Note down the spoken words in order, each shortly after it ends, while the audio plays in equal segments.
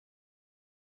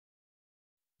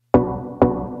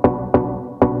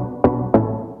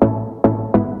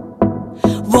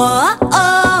Whoa,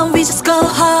 oh, we just go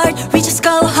hard, we just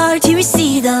go hard till we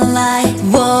see the light.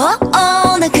 Whoa,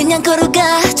 oh, 난 그냥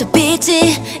걸어가 저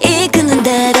빛이 이끄는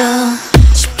대로.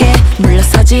 쉽게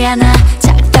물러서지 않아,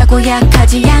 작다고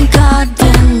약하지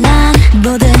않거든. 난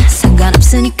뭐든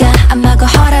상관없으니까 I'm a go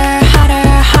harder, harder,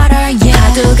 harder, yeah.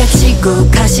 파도가 치고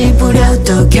가시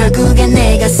부려도 결국엔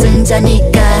내가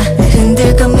승자니까.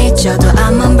 흔들고 미쳐도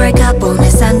I'm unbreakable. 내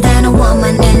산다는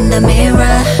woman in the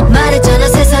mirror. 말했잖아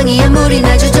세상이 아무리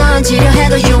날 주저앉히려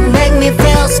해도 You make me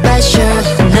feel special.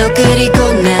 너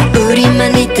그리고 나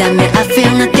우리만 있다면 I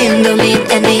feel nothing, don't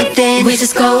need anything. We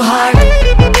just go hard.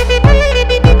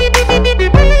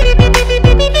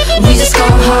 We just go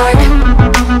hard.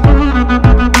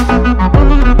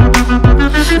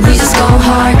 We just go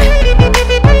hard.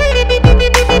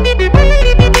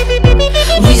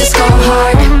 We just go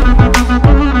hard.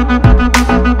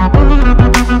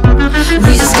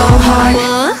 We just go hard.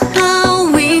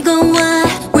 Oh, we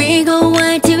go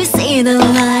wild till we see the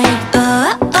light.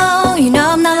 Oh, oh, you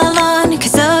know I'm not alone.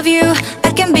 Cause of you,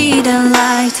 I can be the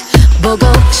light. 보고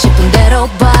싶은 대로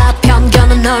봐.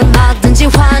 편견은 얼마든지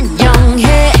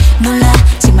환영해.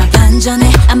 놀라지만 반전해.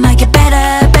 I might get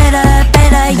better, better,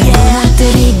 better, yeah.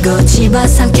 무너뜨리고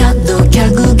집어삼켜도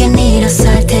결국엔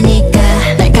일어설 테니까.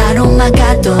 날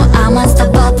가로막아도 I'm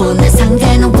unstoppable. 내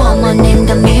상대는 woman in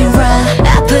the mirror.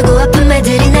 아프고 아픈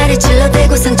말들이 나를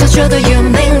찔러대고 상처 줘도 You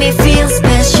make me feel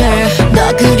special.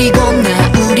 너 그리고 나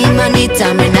우리만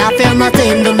있다면 I feel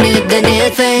nothing, don't need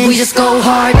anything. We just go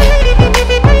hard.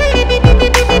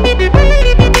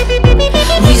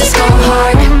 We just go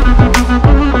hard.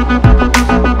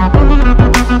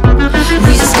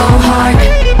 We just go hard.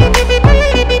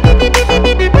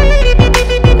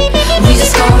 We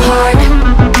just go hard.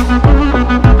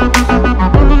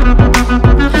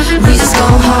 We just go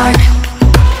hard.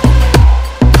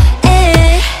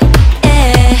 Eh,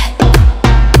 eh.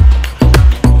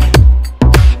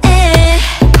 Eh,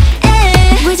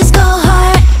 eh. We just go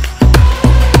hard.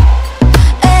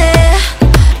 Eh,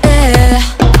 eh.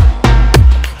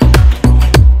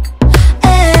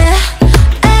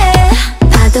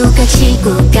 파도가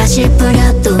치고 가시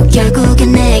뿌려도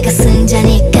결국엔 내가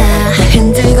승자니까.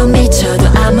 흔들고 미쳐도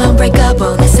I'm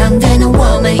unbreakable. 내 상대는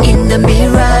woman in the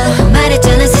mirror.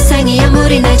 말했잖아 세상이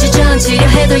아무리 날 주저앉히려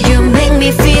해도 You make me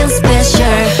feel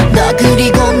special. 너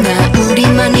그리고 나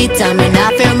우리만 있다면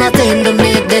I feel nothing, don't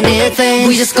need anything.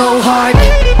 We just go hard.